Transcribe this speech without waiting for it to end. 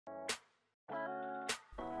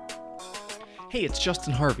Hey, it's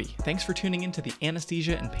Justin Harvey. Thanks for tuning into the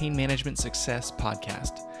Anesthesia and Pain Management Success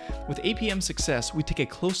podcast. With APM Success, we take a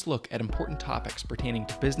close look at important topics pertaining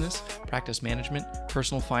to business, practice management,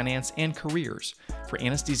 personal finance, and careers for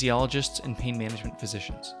anesthesiologists and pain management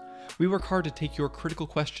physicians. We work hard to take your critical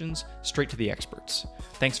questions straight to the experts.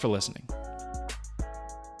 Thanks for listening.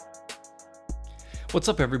 What's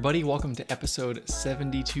up, everybody? Welcome to episode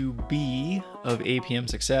 72B of APM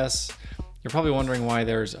Success. You're probably wondering why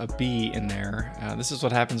there's a B in there. This is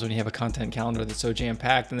what happens when you have a content calendar that's so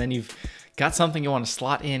jam-packed, and then you've got something you want to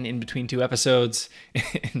slot in between two episodes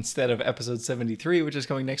instead of episode 73, which is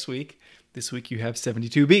coming next week. This week you have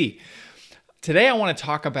 72B. Today I want to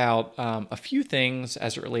talk about a few things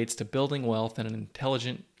as it relates to building wealth and an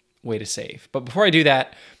intelligent way to save. But before I do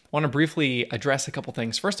that, I want to briefly address a couple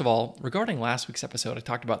things. First of all, regarding last week's episode, I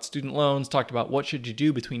talked about student loans, talked about what should you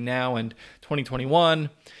do between now and 2021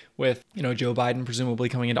 with, Joe Biden presumably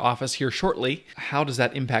coming into office here shortly. How does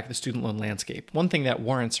that impact the student loan landscape? One thing that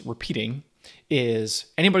warrants repeating is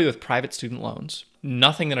anybody with private student loans,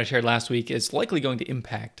 nothing that I shared last week is likely going to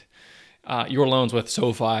impact your loans with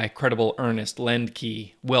SoFi, Credible, Earnest,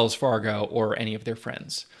 LendKey, Wells Fargo, or any of their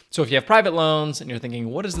friends. So if you have private loans and you're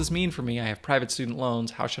thinking, what does this mean for me? I have private student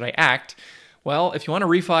loans. How should I act? Well, if you want to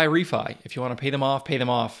refi. If you want to pay them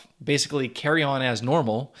off. Basically carry on as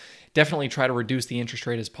normal. Definitely try to reduce the interest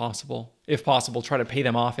rate as possible. If possible, try to pay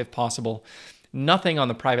them off if possible. Nothing on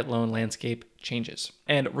the private loan landscape changes.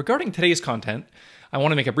 And regarding today's content, I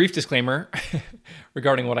want to make a brief disclaimer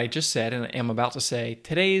regarding what I just said and am about to say.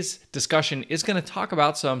 Today's discussion is going to talk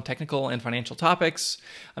about some technical and financial topics.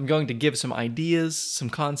 I'm going to give some ideas, some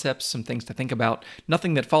concepts, some things to think about.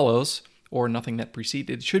 Nothing that follows or nothing that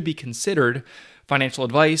preceded should be considered financial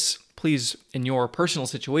advice. Please, in your personal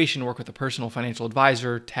situation, work with a personal financial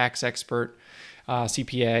advisor, tax expert,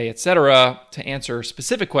 CPA, etc., to answer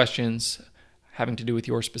specific questions having to do with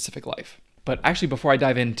your specific life. But actually, before I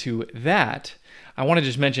dive into that, I want to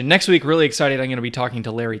just mention next week, really excited, I'm going to be talking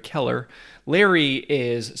to Larry Keller. Larry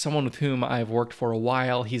is someone with whom I've worked for a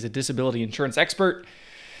while. He's a disability insurance expert,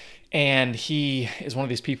 and he is one of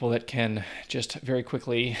these people that can just very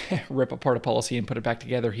quickly rip apart a policy and put it back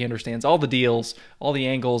together. He understands all the deals, all the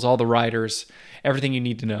angles, all the riders, everything you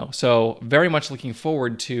need to know. So very much looking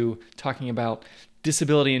forward to talking about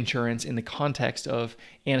disability insurance in the context of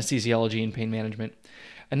anesthesiology and pain management.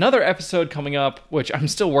 Another episode coming up, which I'm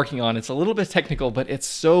still working on. It's a little bit technical, but it's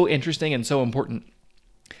so interesting and so important.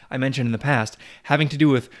 I mentioned in the past, having to do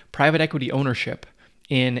with private equity ownership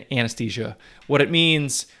in anesthesia, what it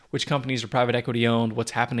means, which companies are private equity owned,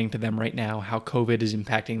 what's happening to them right now, how COVID is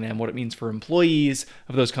impacting them, what it means for employees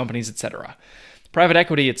of those companies, etc. Private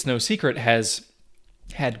equity, it's no secret, has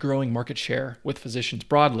had growing market share with physicians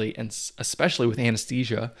broadly, and especially with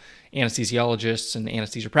anesthesia, anesthesiologists and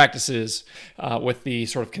anesthesia practices, with the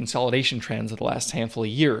sort of consolidation trends of the last handful of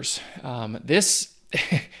years. This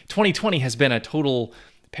 2020 has been a total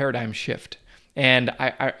paradigm shift. And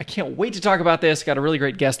I can't wait to talk about this. Got a really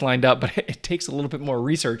great guest lined up, but it takes a little bit more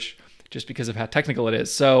research just because of how technical it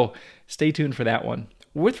is. So stay tuned for that one.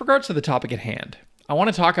 With regards to the topic at hand, I want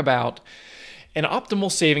to talk about an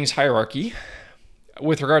optimal savings hierarchy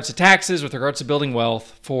with regards to taxes, with regards to building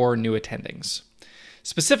wealth for new attendings.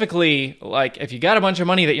 Specifically, like if you got a bunch of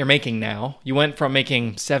money that you're making now, you went from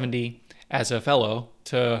making 70 as a fellow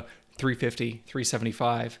to 350,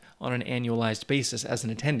 375 on an annualized basis as an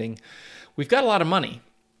attending. We've got a lot of money.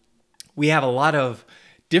 We have a lot of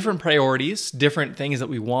different priorities, different things that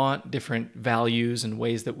we want, different values and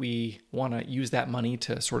ways that we want to use that money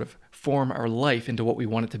to sort of form our life into what we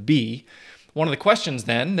want it to be. One of the questions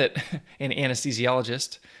then that an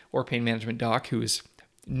anesthesiologist or pain management doc who is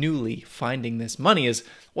newly finding this money is,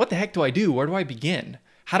 what the heck do I do? Where do I begin?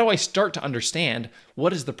 How do I start to understand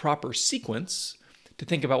what is the proper sequence to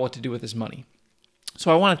think about what to do with this money?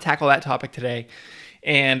 So I want to tackle that topic today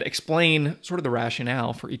and explain sort of the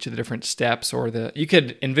rationale for each of the different steps, or you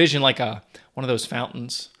could envision like one of those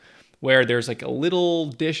fountains where there's like a little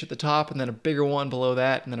dish at the top and then a bigger one below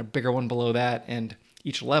that and then a bigger one below that, and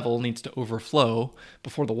each level needs to overflow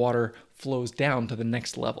before the water flows down to the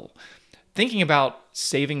next level. Thinking about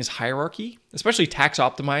savings hierarchy, especially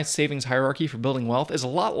tax-optimized savings hierarchy for building wealth, is a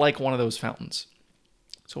lot like one of those fountains.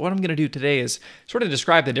 So what I'm going to do today is sort of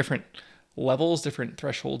describe the different levels, different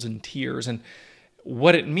thresholds and tiers, and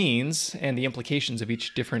what it means and the implications of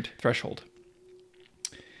each different threshold.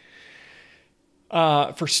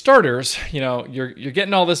 For starters, you're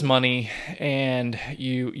getting all this money and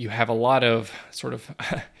you have a lot of sort of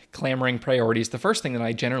clamoring priorities. The first thing that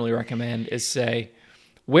I generally recommend is say,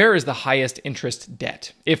 where is the highest interest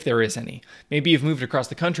debt, if there is any? Maybe you've moved across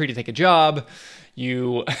the country to take a job.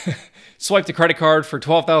 You swiped a credit card for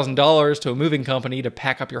 $12,000 to a moving company to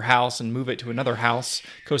pack up your house and move it to another house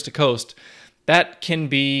coast to coast. That can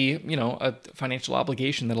be, a financial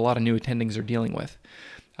obligation that a lot of new attendings are dealing with.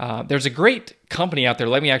 There's a great company out there.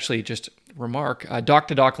 Let me actually just remark,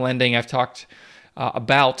 Doc Lending. I've talked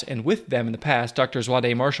about and with them in the past. Dr.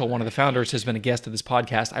 Zwade Marshall, one of the founders, has been a guest of this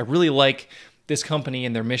podcast. I really like this company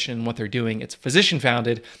and their mission and what they're doing. It's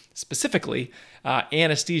physician-founded, specifically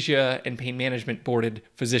anesthesia and pain management boarded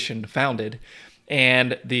physician-founded.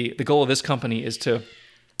 And the goal of this company is to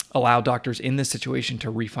allow doctors in this situation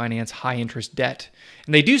to refinance high-interest debt.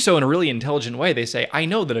 And they do so in a really intelligent way. They say, I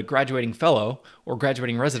know that a graduating fellow or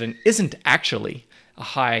graduating resident isn't actually a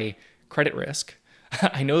high credit risk.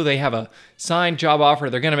 I know they have a signed job offer.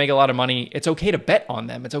 They're going to make a lot of money. It's okay to bet on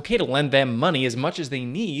them. It's okay to lend them money as much as they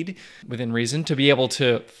need within reason to be able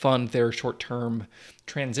to fund their short-term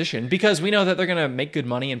transition, because we know that they're going to make good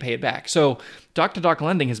money and pay it back. So Doc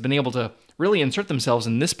Lending has been able to really insert themselves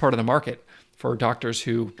in this part of the market for doctors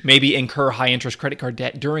who maybe incur high-interest credit card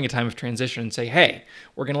debt during a time of transition and say, hey,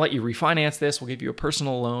 we're going to let you refinance this. We'll give you a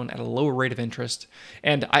personal loan at a lower rate of interest.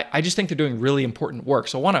 And I just think they're doing really important work.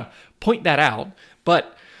 So I want to point that out.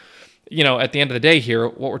 But, at the end of the day here,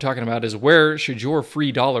 what we're talking about is where should your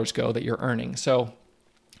free dollars go that you're earning? So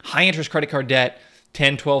high-interest credit card debt,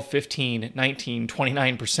 10, 12, 15, 19,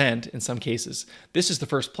 29% in some cases. This is the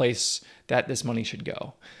first place that this money should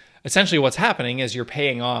go. Essentially what's happening is you're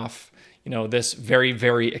paying off this very,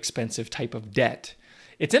 very expensive type of debt.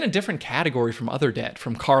 It's in a different category from other debt,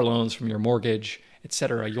 from car loans, from your mortgage,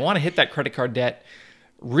 etc. You want to hit that credit card debt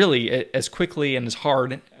really as quickly and as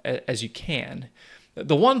hard as you can.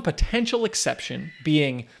 The one potential exception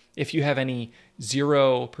being if you have any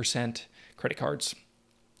 0% credit cards.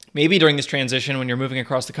 Maybe during this transition when you're moving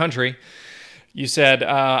across the country, you said,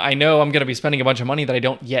 I know I'm going to be spending a bunch of money that I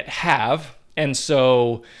don't yet have, and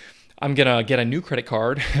so I'm going to get a new credit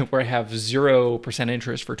card where I have 0%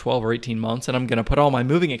 interest for 12 or 18 months, and I'm going to put all my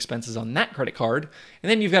moving expenses on that credit card, and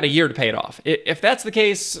then you've got a year to pay it off. If that's the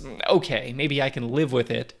case, okay, maybe I can live with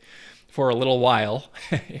it for a little while.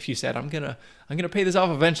 If you said, I'm going to pay this off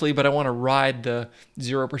eventually, but I want to ride the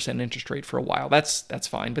 0% interest rate for a while, that's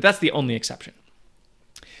fine, but that's the only exception.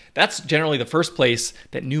 That's generally the first place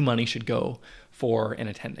that new money should go for an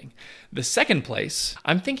attending. The second place,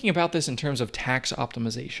 I'm thinking about this in terms of tax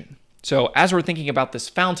optimization. So as we're thinking about this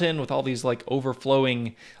fountain with all these like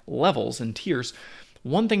overflowing levels and tiers,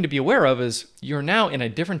 one thing to be aware of is you're now in a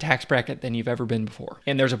different tax bracket than you've ever been before.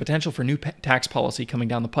 And there's a potential for new tax policy coming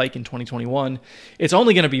down the pike in 2021. It's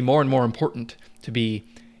only going to be more and more important to be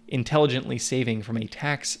intelligently saving from a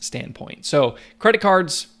tax standpoint. So credit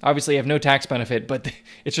cards obviously have no tax benefit, but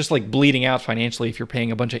it's just like bleeding out financially if you're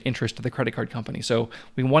paying a bunch of interest to the credit card company. So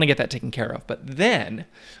we want to get that taken care of. But then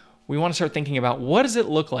we want to start thinking about what does it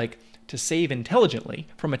look like to save intelligently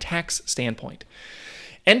from a tax standpoint.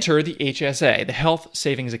 Enter the HSA, the Health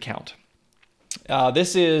Savings Account.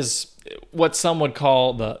 This is what some would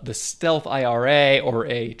call the stealth IRA or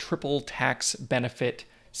a triple tax benefit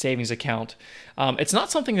savings account. It's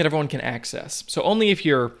not something that everyone can access. So only if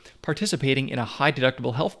you're participating in a high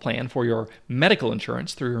deductible health plan for your medical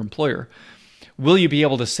insurance through your employer will you be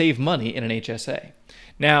able to save money in an HSA.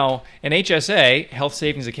 Now, an HSA, health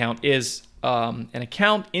savings account, is an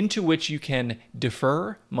account into which you can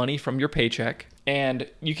defer money from your paycheck, and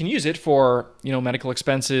you can use it for medical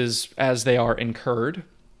expenses as they are incurred.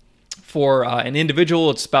 For an individual,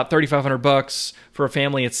 it's about $3,500. For a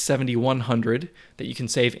family, it's $7,100 that you can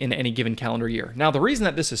save in any given calendar year. Now, the reason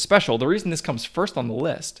that this is special, the reason this comes first on the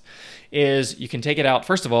list, is you can take it out.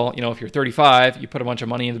 First of all, if you're 35, you put a bunch of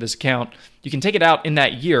money into this account. You can take it out in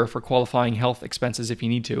that year for qualifying health expenses if you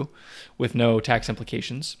need to, with no tax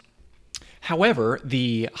implications. However,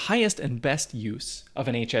 the highest and best use of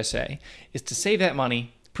an HSA is to save that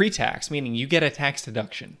money pre-tax, meaning you get a tax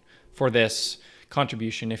deduction for this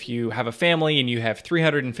contribution. If you have a family and you have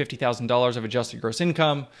 $350,000 of adjusted gross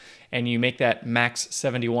income and you make that max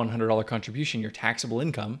 $7,100 contribution, your taxable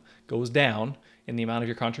income goes down in the amount of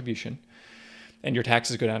your contribution and your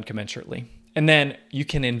taxes go down commensurately. And then you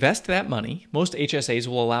can invest that money. Most HSAs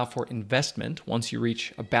will allow for investment once you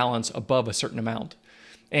reach a balance above a certain amount.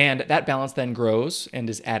 And that balance then grows and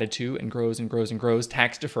is added to and grows and grows and grows,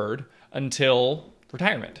 tax deferred, until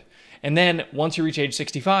retirement. And then once you reach age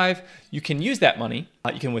 65, you can use that money.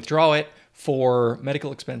 You can withdraw it for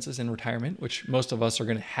medical expenses in retirement, which most of us are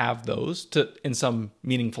going to have those in some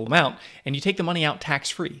meaningful amount. And you take the money out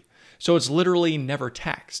tax-free. So it's literally never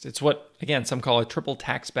taxed. It's what, again, some call a triple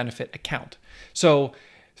tax benefit account. So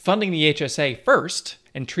funding the HSA first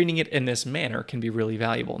and treating it in this manner can be really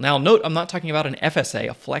valuable. Now, note, I'm not talking about an FSA,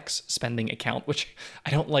 a flex spending account, which I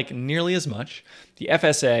don't like nearly as much. The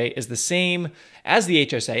FSA is the same as the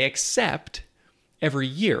HSA, except every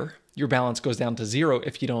year your balance goes down to zero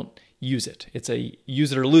if you don't use it. It's a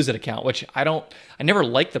use it or lose it account, which I never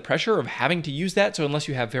like the pressure of having to use that. So unless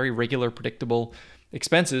you have very regular, predictable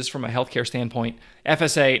expenses from a healthcare standpoint,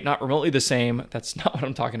 FSA, not remotely the same. That's not what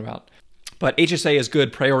I'm talking about. But HSA is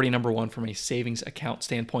good, priority number one from a savings account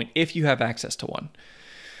standpoint if you have access to one.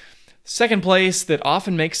 Second place that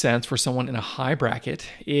often makes sense for someone in a high bracket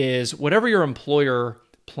is whatever your employer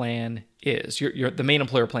plan is, the main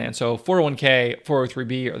employer plan. So 401k,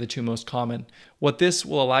 403b are the two most common. What this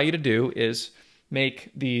will allow you to do is make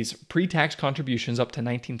these pre-tax contributions up to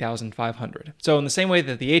 $19,500. So in the same way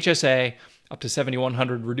that the HSA up to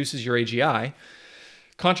 $7,100 reduces your AGI,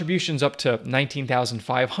 contributions up to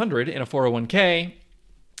 $19,500 in a 401k,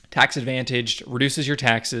 tax advantaged, reduces your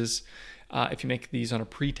taxes if you make these on a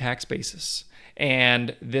pre-tax basis.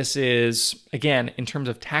 And this is, again, in terms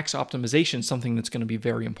of tax optimization, something that's going to be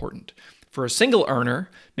very important. For a single earner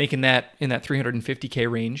making that in that 350K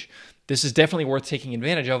range, this is definitely worth taking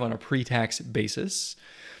advantage of on a pre-tax basis.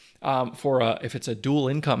 If it's a dual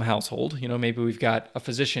income household, maybe we've got a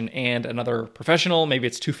physician and another professional, maybe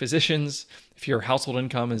it's two physicians. If your household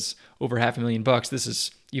income is over $500,000, this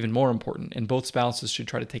is even more important, and both spouses should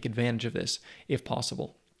try to take advantage of this if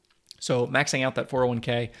possible. So maxing out that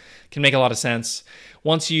 401k can make a lot of sense.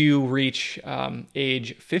 Once you reach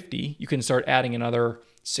age 50, you can start adding another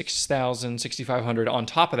 $6,000, $6,500 on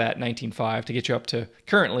top of that $19,500 to get you up to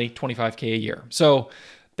currently $25K a year. So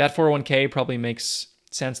that 401k probably makes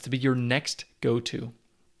sense to be your next go-to.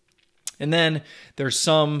 And then there's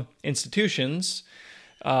some institutions,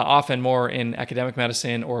 often more in academic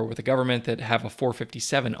medicine or with the government, that have a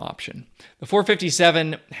 457 option. The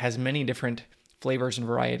 457 has many different flavors and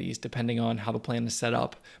varieties depending on how the plan is set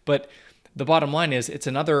up. But the bottom line is it's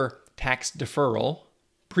another tax deferral,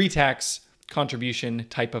 pre-tax contribution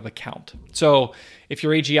type of account. So if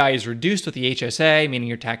your AGI is reduced with the HSA, meaning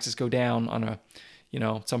your taxes go down on a,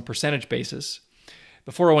 some percentage basis,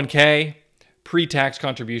 the 401k, pre-tax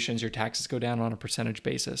contributions, your taxes go down on a percentage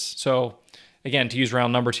basis. So again, to use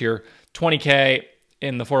round numbers here, 20K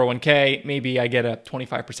in the 401k, maybe I get a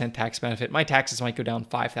 25% tax benefit. My taxes might go down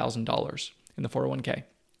 $5,000 in the 401k.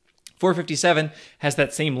 457 has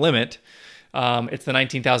that same limit. It's the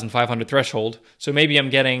 $19,500 threshold. So maybe I'm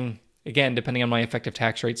getting, again, depending on my effective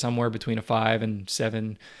tax rate, somewhere between a $5,000 and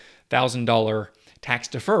 $7,000 tax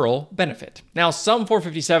deferral benefit. Now, some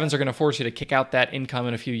 457s are going to force you to kick out that income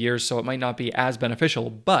in a few years, so it might not be as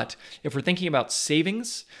beneficial. But if we're thinking about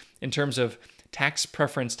savings in terms of tax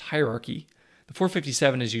preferenced hierarchy, the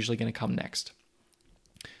 457 is usually going to come next.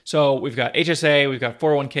 So we've got HSA, we've got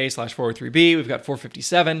 401k/403b, we've got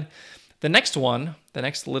 457. The next one, the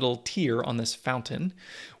next little tier on this fountain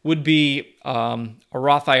would be a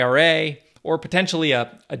Roth IRA or potentially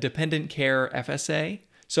a dependent care FSA.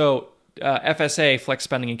 So FSA, flex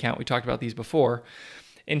spending account, we talked about these before.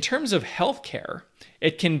 In terms of healthcare,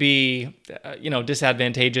 it can be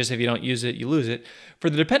disadvantageous. If you don't use it, you lose it. For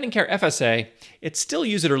the dependent care FSA, it's still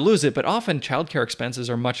use it or lose it, but often childcare expenses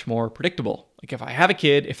are much more predictable. Like if I have a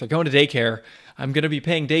kid, if they're going to daycare, I'm going to be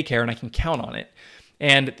paying daycare and I can count on it.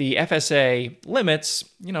 And the FSA limits,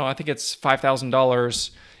 I think it's $5,000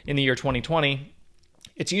 in the year 2020.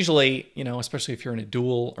 It's usually, especially if you're in a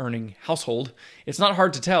dual earning household, it's not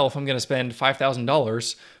hard to tell if I'm going to spend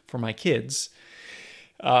 $5,000 for my kids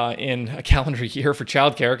in a calendar year for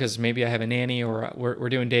childcare, because maybe I have a nanny or we're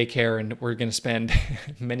doing daycare and we're going to spend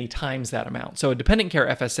many times that amount. So a dependent care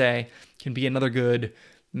FSA can be another good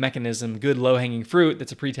mechanism, good low-hanging fruit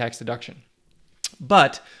that's a pre-tax deduction.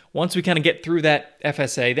 But once we kind of get through that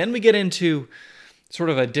FSA, then we get into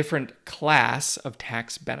sort of a different class of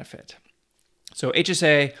tax benefit. So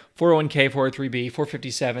HSA, 401k, 403b,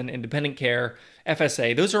 457, independent care,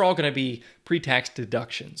 FSA, those are all going to be pre-tax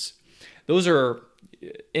deductions. Those are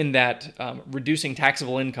in that reducing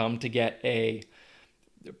taxable income to get a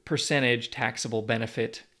percentage taxable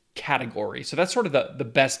benefit category. So that's sort of the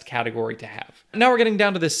best category to have. Now we're getting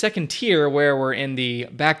down to the second tier where we're in the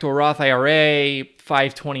backdoor Roth IRA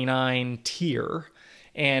 529 tier.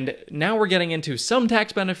 And now we're getting into some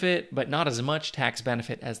tax benefit, but not as much tax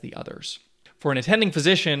benefit as the others. For an attending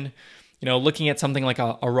physician, looking at something like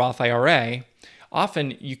a Roth IRA,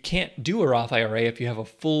 often you can't do a Roth IRA if you have a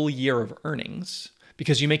full year of earnings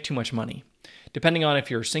because you make too much money. Depending on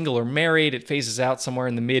if you're single or married, it phases out somewhere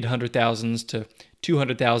in the mid 100,000s to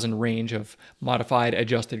 200,000 range of modified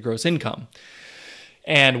adjusted gross income.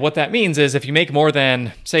 And what that means is if you make more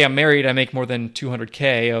than, say I'm married, I make more than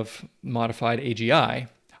 200K of modified AGI,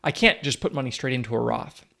 I can't just put money straight into a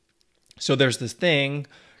Roth. So there's this thing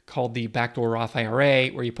called the backdoor Roth IRA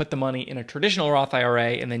where you put the money in a traditional Roth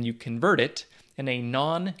IRA and then you convert it in a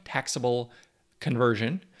non-taxable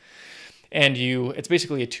conversion. And it's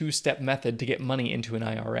basically a two-step method to get money into an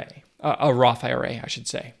IRA, a Roth IRA, I should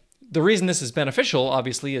say. The reason this is beneficial,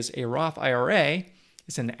 obviously, is a Roth IRA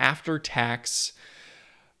is an after-tax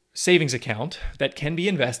savings account that can be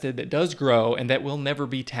invested, that does grow, and that will never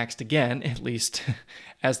be taxed again, at least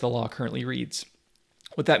as the law currently reads.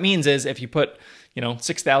 What that means is if you put,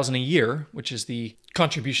 $6,000 a year, which is the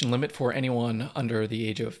contribution limit for anyone under the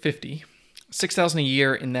age of 50, $6,000 a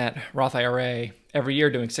year in that Roth IRA, every year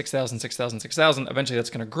doing 6,000, 6,000, 6,000, eventually that's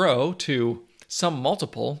going to grow to some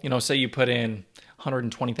multiple. Say you put in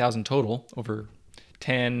 120,000 total over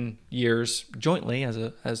 10 years jointly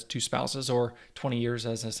as two spouses, or 20 years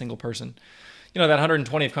as a single person. That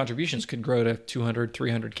 120 of contributions could grow to 200,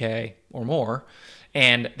 300K or more,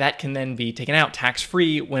 and that can then be taken out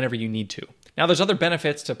tax-free whenever you need to. Now, there's other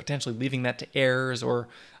benefits to potentially leaving that to heirs or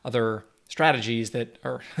other strategies that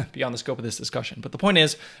are beyond the scope of this discussion. But the point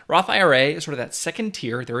is, Roth IRA is sort of that second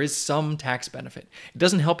tier. There is some tax benefit. It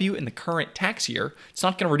doesn't help you in the current tax year. It's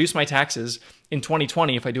not going to reduce my taxes in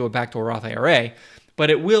 2020 if I do a backdoor Roth IRA, but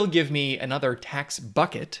it will give me another tax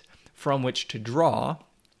bucket from which to draw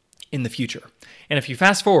in the future. And if you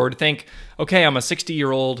fast forward, think, okay, I'm a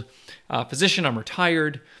 60-year-old physician, I'm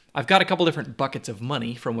retired, I've got a couple different buckets of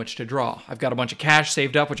money from which to draw. I've got a bunch of cash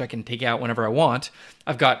saved up, which I can take out whenever I want.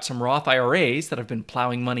 I've got some Roth IRAs that I've been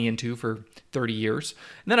plowing money into for 30 years.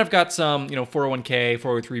 And then I've got some, 401k,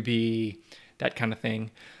 403b, that kind of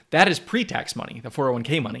thing. That is pre-tax money, the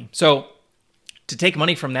 401k money. So to take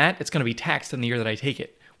money from that, it's going to be taxed in the year that I take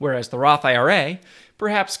it. Whereas the Roth IRA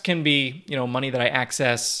perhaps can be, money that I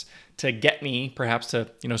access to get me perhaps to,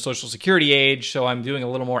 Social Security age. So I'm doing a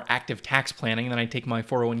little more active tax planning. Then I take my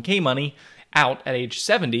 401k money out at age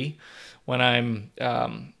 70 when I'm,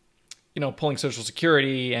 pulling Social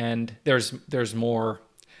Security, and there's more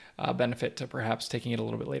benefit to perhaps taking it a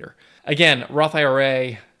little bit later. Again, Roth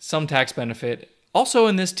IRA, some tax benefit. Also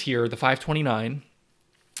in this tier, the 529,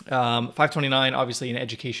 529, obviously an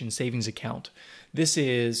education savings account. This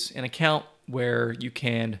is an account where you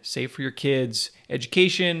can save for your kids'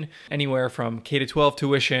 education, anywhere from K-12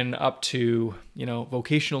 tuition up to,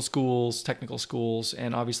 vocational schools, technical schools,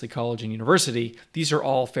 and obviously college and university. These are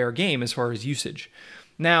all fair game as far as usage.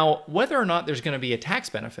 Now, whether or not there's going to be a tax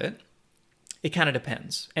benefit, it kind of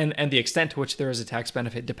depends. And the extent to which there is a tax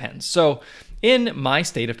benefit depends. So in my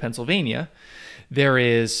state of Pennsylvania, there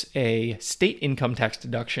is a state income tax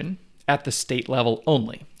deduction at the state level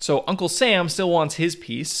only. So Uncle Sam still wants his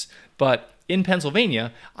piece, but in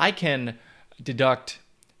Pennsylvania, I can deduct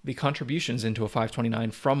the contributions into a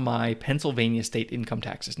 529 from my Pennsylvania state income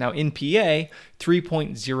taxes. Now in PA,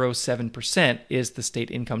 3.07% is the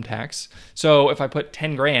state income tax. So if I put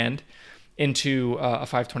 10 grand into a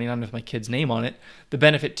 529 with my kid's name on it, the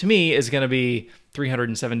benefit to me is going to be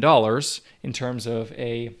 $307 in terms of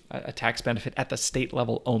a tax benefit at the state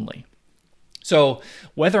level only. So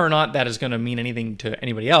whether or not that is going to mean anything to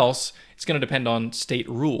anybody else, it's going to depend on state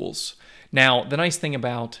rules. Now, the nice thing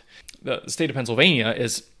about the state of Pennsylvania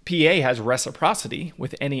is PA has reciprocity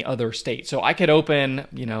with any other state. So I could open,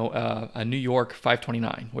 a New York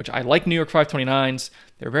 529, which I like New York 529s.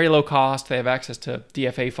 They're very low cost. They have access to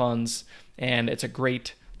DFA funds, and it's a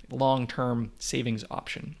great long-term savings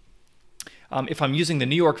option. If I'm using the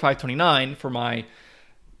New York 529 for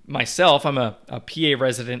myself, I'm a PA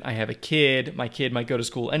resident, I have a kid, my kid might go to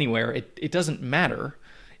school anywhere, it doesn't matter.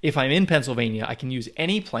 If I'm in Pennsylvania, I can use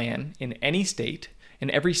any plan in any state, and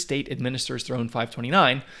every state administers their own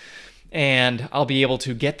 529, and I'll be able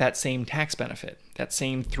to get that same tax benefit, that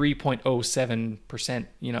same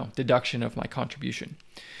 3.07%, deduction of my contribution.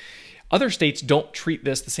 Other states don't treat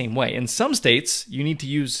this the same way. In some states, you need to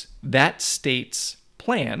use that state's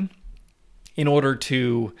plan in order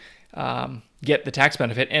to get the tax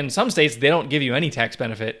benefit. And some states, they don't give you any tax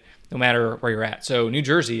benefit no matter where you're at. So New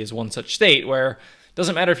Jersey is one such state where it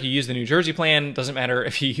doesn't matter if you use the New Jersey plan, doesn't matter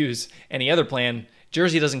if you use any other plan.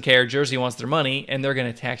 Jersey doesn't care. Jersey wants their money, and they're going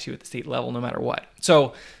to tax you at the state level no matter what.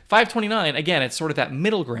 So 529, again, it's sort of that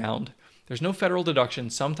middle ground. There's no federal deduction.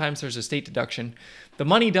 Sometimes there's a state deduction. The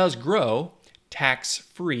money does grow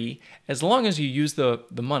tax-free as long as you use the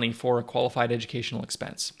money for a qualified educational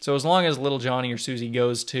expense. So as long as little Johnny or Susie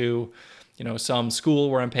goes to, some school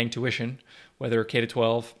where I'm paying tuition, whether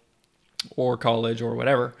K-12 or college or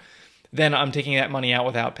whatever, then I'm taking that money out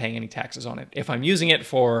without paying any taxes on it. If I'm using it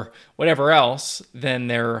for whatever else, then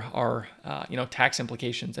there are tax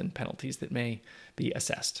implications and penalties that may be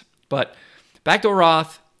assessed. But backdoor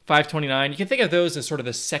Roth, 529, you can think of those as sort of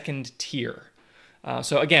the second tier.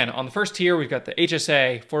 So again, on the first tier, we've got the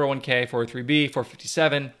HSA, 401k, 403b,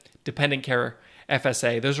 457, dependent care,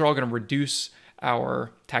 FSA. Those are all going to reduce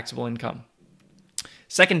our taxable income.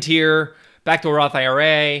 Second tier, backdoor Roth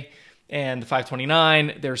IRA, and the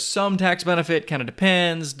 529, there's some tax benefit, kind of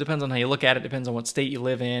depends on how you look at it, depends on what state you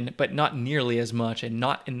live in, but not nearly as much and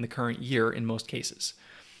not in the current year in most cases,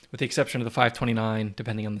 with the exception of the 529,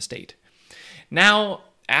 depending on the state. Now,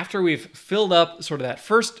 after we've filled up sort of that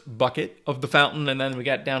first bucket of the fountain, and then we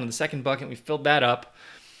got down to the second bucket, we filled that up.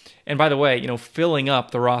 And by the way, filling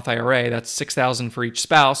up the Roth IRA, that's $6,000 for each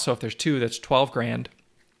spouse. So if there's two, that's $12,000.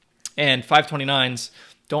 And 529s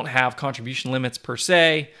don't have contribution limits per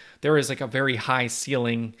se. There is like a very high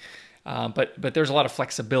ceiling, but there's a lot of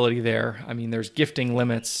flexibility there. I mean, there's gifting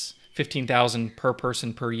limits, $15,000 per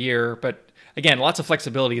person per year. But again, lots of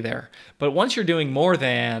flexibility there. But once you're doing more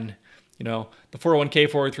than the 401k,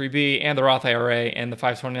 403b, and the Roth IRA, and the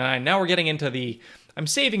 529, now we're getting into the I'm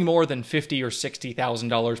saving more than $50,000 or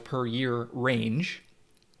 $60,000 per year range.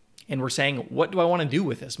 And we're saying, what do I want to do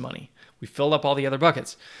with this money? We filled up all the other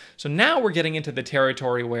buckets. So now we're getting into the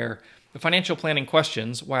territory where the financial planning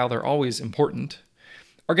questions, while they're always important,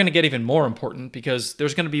 are going to get even more important because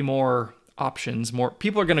there's going to be more options, more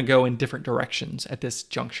people are going to go in different directions at this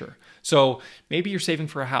juncture. So maybe you're saving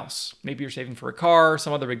for a house, maybe you're saving for a car,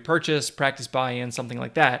 some other big purchase, practice buy-in, something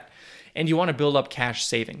like that, and you want to build up cash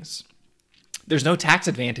savings. There's no tax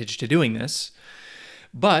advantage to doing this,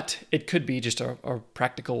 but it could be just a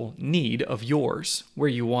practical need of yours where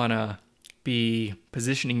you want to be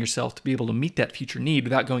positioning yourself to be able to meet that future need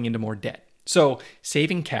without going into more debt. So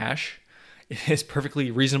saving cash is perfectly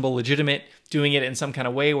reasonable, legitimate. Doing it in some kind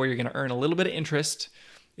of way where you're going to earn a little bit of interest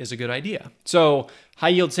is a good idea. So high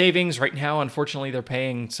yield savings right now, unfortunately, they're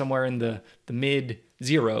paying somewhere in the mid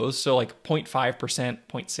zeros. So like 0.5%,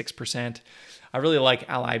 0.6%. I really like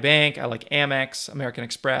Ally Bank. I like Amex, American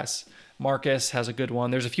Express. Marcus has a good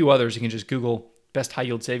one. There's a few others. You can just Google best high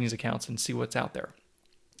yield savings accounts and see what's out there.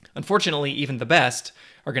 Unfortunately, even the best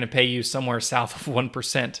are going to pay you somewhere south of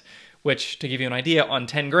 1%, which, to give you an idea, on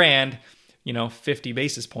 10 grand, 50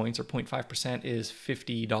 basis points or 0.5% is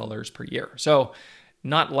 $50 per year. So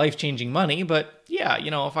not life-changing money, but yeah,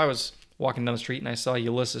 if I was walking down the street and I saw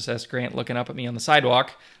Ulysses S. Grant looking up at me on the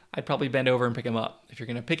sidewalk, I'd probably bend over and pick him up. If you're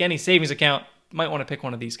going to pick any savings account, you might want to pick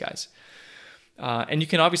one of these guys. And you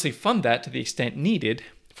can obviously fund that to the extent needed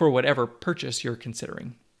for whatever purchase you're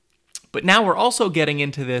considering. But now we're also getting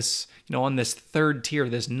into this, on this third tier,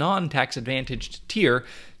 this non-tax advantaged tier,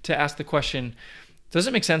 to ask the question, does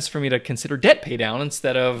it make sense for me to consider debt pay down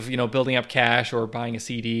instead of, building up cash or buying a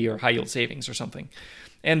CD or high yield savings or something?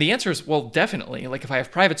 And the answer is, well, definitely. Like if I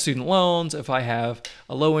have private student loans, if I have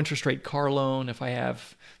a low interest rate car loan, if I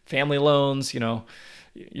have family loans,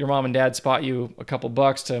 your mom and dad spot you a couple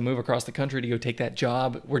bucks to move across the country to go take that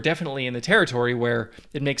job, we're definitely in the territory where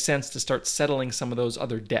it makes sense to start settling some of those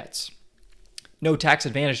other debts. No tax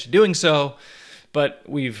advantage to doing so, but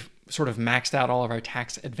we've sort of maxed out all of our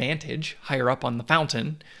tax advantage higher up on the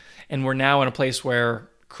fountain, and we're now in a place where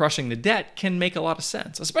crushing the debt can make a lot of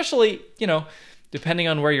sense, especially, depending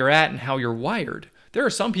on where you're at and how you're wired. There are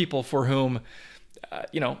some people for whom,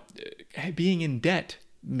 being in debt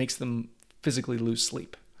makes them physically lose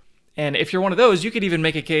sleep. And if you're one of those, you could even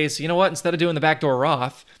make a case, instead of doing the backdoor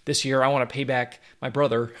Roth this year, I want to pay back my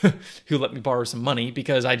brother who let me borrow some money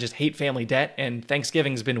because I just hate family debt and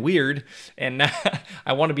Thanksgiving's been weird. And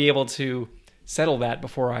I want to be able to settle that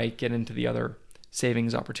before I get into the other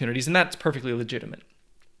savings opportunities. And that's perfectly legitimate.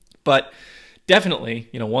 But definitely,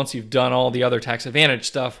 once you've done all the other tax advantage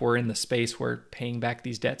stuff, we're in the space where paying back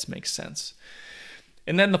these debts makes sense.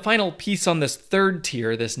 And then the final piece on this third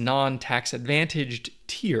tier, this non-tax advantaged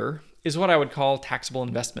tier, is what I would call taxable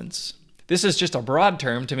investments. This is just a broad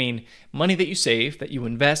term to mean money that you save, that you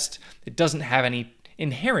invest, that doesn't have any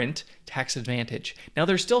inherent tax advantage. Now,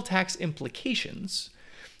 there's still tax implications,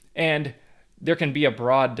 and there can be a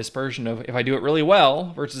broad dispersion of if I do it really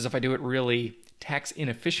well versus if I do it really tax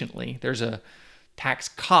inefficiently. There's a tax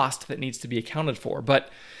cost that needs to be accounted for, but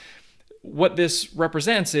what this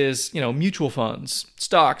represents is, mutual funds,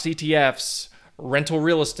 stocks, ETFs, rental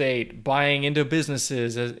real estate, buying into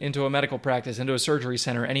businesses, into a medical practice, into a surgery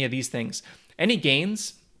center, any of these things. Any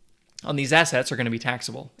gains on these assets are going to be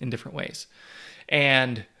taxable in different ways.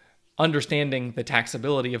 And understanding the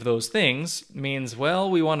taxability of those things means, well,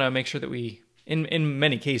 we want to make sure that we, in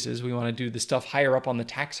many cases, we want to do the stuff higher up on the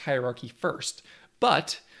tax hierarchy first.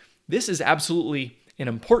 But this is absolutely an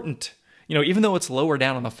important, even though it's lower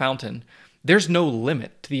down on the fountain, there's no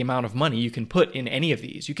limit to the amount of money you can put in any of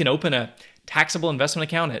these. You can open a taxable investment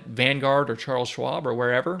account at Vanguard or Charles Schwab or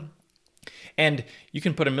wherever, and you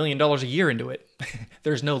can put $1 million a year into it.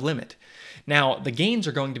 There's no limit. Now, the gains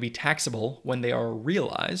are going to be taxable when they are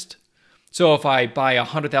realized. So if I buy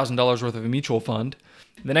 $100,000 worth of a mutual fund,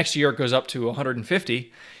 the next year it goes up to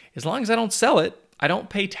 150, as long as I don't sell it, I don't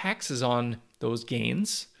pay taxes on those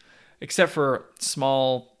gains, except for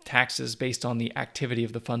small taxes based on the activity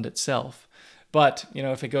of the fund itself. But,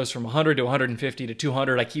 if it goes from 100 to 150 to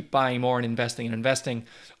 200, I keep buying more and investing.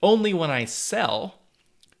 Only when I sell,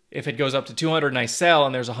 if it goes up to 200 and I sell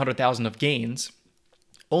and there's 100,000 of gains,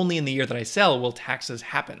 only in the year that I sell will taxes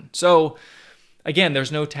happen. So again,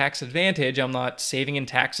 there's no tax advantage. I'm not saving in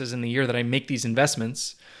taxes in the year that I make these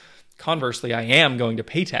investments. Conversely, I am going to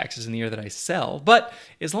pay taxes in the year that I sell. But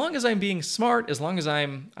as long as I'm being smart, as long as I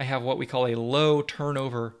have what we call a low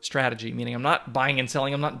turnover strategy, meaning I'm not buying and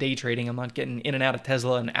selling, I'm not day trading, I'm not getting in and out of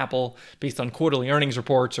Tesla and Apple based on quarterly earnings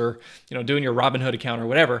reports or doing your Robinhood account or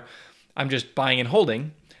whatever. I'm just buying and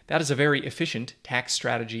holding. That is a very efficient tax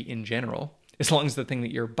strategy in general, as long as the thing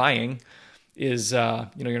that you're buying is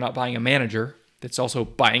you're not buying a manager that's also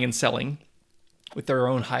buying and selling with their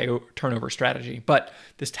own high turnover strategy. But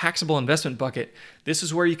this taxable investment bucket, this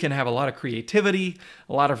is where you can have a lot of creativity,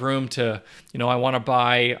 a lot of room to, I want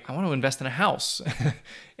to invest in a house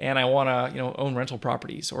and I want to, own rental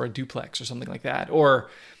properties or a duplex or something like that. Or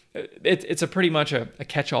it's a pretty much a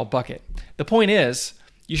catch-all bucket. The point is,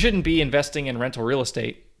 you shouldn't be investing in rental real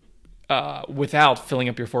estate without filling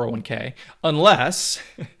up your 401k, unless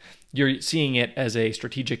you're seeing it as a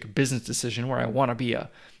strategic business decision where I want to be a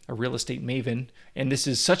real estate maven, and this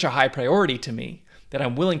is such a high priority to me that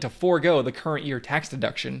I'm willing to forego the current year tax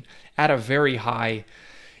deduction at a very high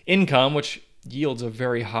income, which yields a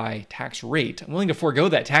very high tax rate. I'm willing to forego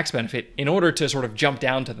that tax benefit in order to sort of jump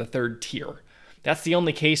down to the third tier. That's the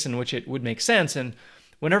only case in which it would make sense. And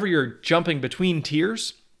whenever you're jumping between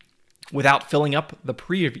tiers without filling up the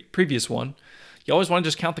previous one, you always want to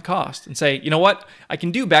just count the cost and say, what? I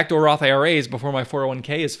can do backdoor Roth IRAs before my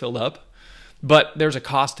 401k is filled up, but there's a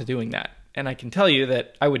cost to doing that. And I can tell you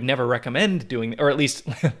that I would never recommend doing, or at least,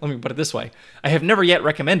 let me put it this way. I have never yet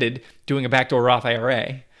recommended doing a backdoor Roth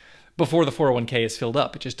IRA before the 401k is filled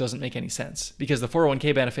up. It just doesn't make any sense because the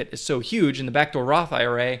 401k benefit is so huge and the backdoor Roth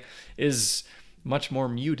IRA is much more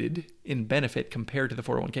muted in benefit compared to the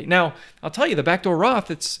 401k. Now, I'll tell you, the backdoor Roth,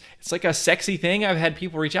 it's like a sexy thing. I've had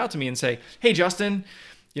people reach out to me and say, hey, Justin,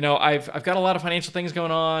 I've got a lot of financial things going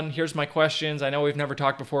on. Here's my questions. I know we've never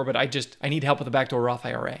talked before, but I need help with the backdoor Roth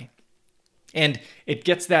IRA. And it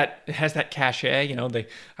has that cachet.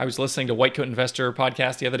 I was listening to White Coat Investor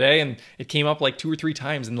podcast the other day, and it came up like 2 or 3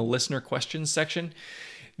 times in the listener questions section.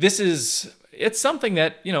 It's something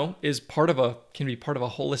that, can be part of a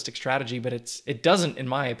holistic strategy, but it doesn't, in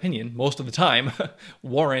my opinion, most of the time,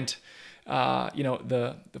 warrant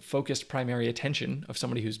the focused primary attention of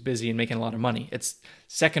somebody who's busy and making a lot of money. It's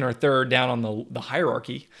second or third down on the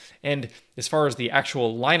hierarchy. And as far as the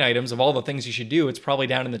actual line items of all the things you should do, it's probably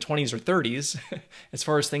down in the 20s or 30s as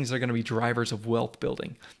far as things that are going to be drivers of wealth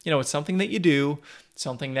building. It's something that you do,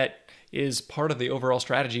 something that is part of the overall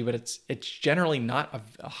strategy, but it's generally not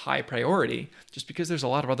a high priority just because there's a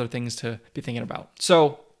lot of other things to be thinking about.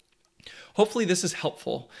 So hopefully this is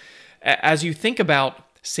helpful. As you think about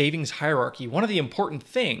savings hierarchy, one of the important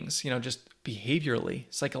things, just behaviorally,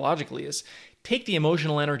 psychologically, is take the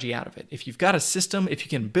emotional energy out of it. If you've got a system, if you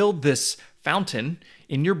can build this fountain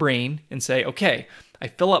in your brain and say, okay, I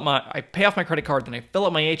pay off my credit card, then I fill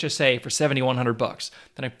up my HSA for $7,100.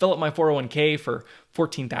 Then I fill up my 401k for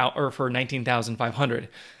 $19,500.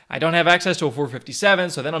 I don't have access to a 457,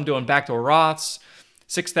 so then I'm doing backdoor Roths,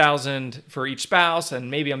 $6,000 for each spouse, and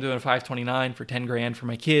maybe I'm doing a 529 for 10 grand for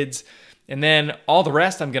my kids. And then all the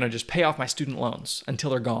rest, I'm going to just pay off my student loans until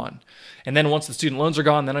they're gone. And then once the student loans are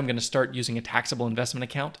gone, then I'm going to start using a taxable investment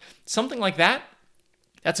account. Something like that.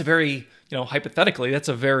 That's a very, hypothetically, that's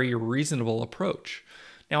a very reasonable approach.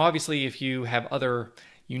 Now, obviously, if you have other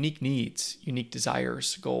unique needs, unique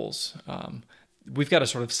desires, goals, we've got to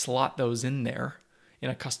sort of slot those in there in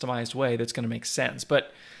a customized way that's going to make sense.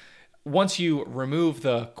 But once you remove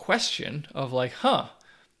the question of like,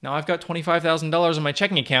 now I've got $25,000 in my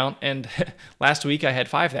checking account, and last week I had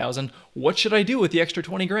 $5,000. What should I do with the extra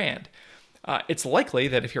 20 grand? It's likely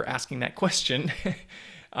that if you're asking that question,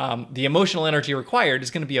 the emotional energy required is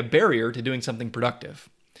going to be a barrier to doing something productive.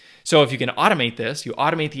 So if you can automate this, you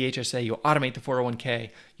automate the HSA, you automate the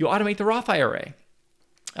 401k, you automate the Roth IRA,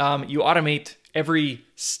 you automate every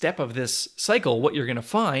step of this cycle, what you're going to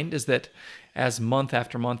find is that as month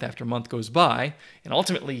after month after month goes by, and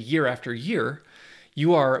ultimately year after year,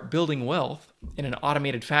 you are building wealth in an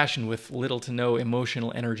automated fashion with little to no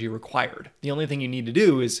emotional energy required. The only thing you need to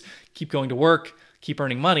do is keep going to work, keep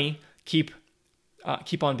earning money, keep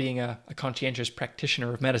on being a conscientious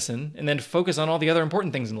practitioner of medicine, and then focus on all the other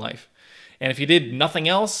important things in life. And if you did nothing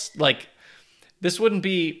else, like, this wouldn't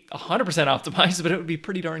be 100% optimized, but it would be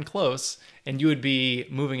pretty darn close, and you would be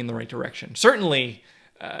moving in the right direction. Certainly,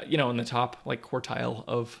 in the top quartile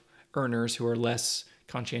of earners who are less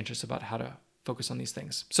conscientious about how to focus on these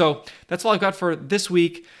things. So that's all I've got for this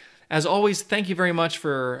week. As always, thank you very much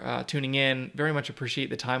for tuning in. Very much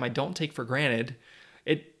appreciate the time. I don't take for granted.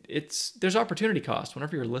 There's opportunity cost.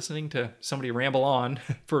 Whenever you're listening to somebody ramble on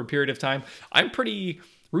for a period of time, I'm pretty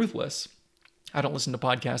ruthless. I don't listen to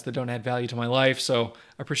podcasts that don't add value to my life. So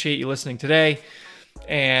I appreciate you listening today,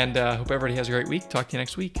 and hope everybody has a great week. Talk to you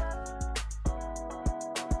next week.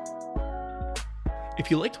 If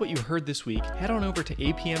you liked what you heard this week, head on over to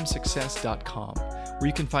apmsuccess.com, where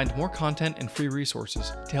you can find more content and free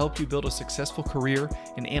resources to help you build a successful career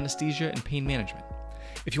in anesthesia and pain management.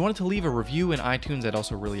 If you wanted to leave a review in iTunes, I'd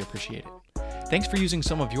also really appreciate it. Thanks for using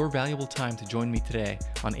some of your valuable time to join me today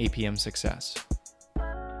on APM Success.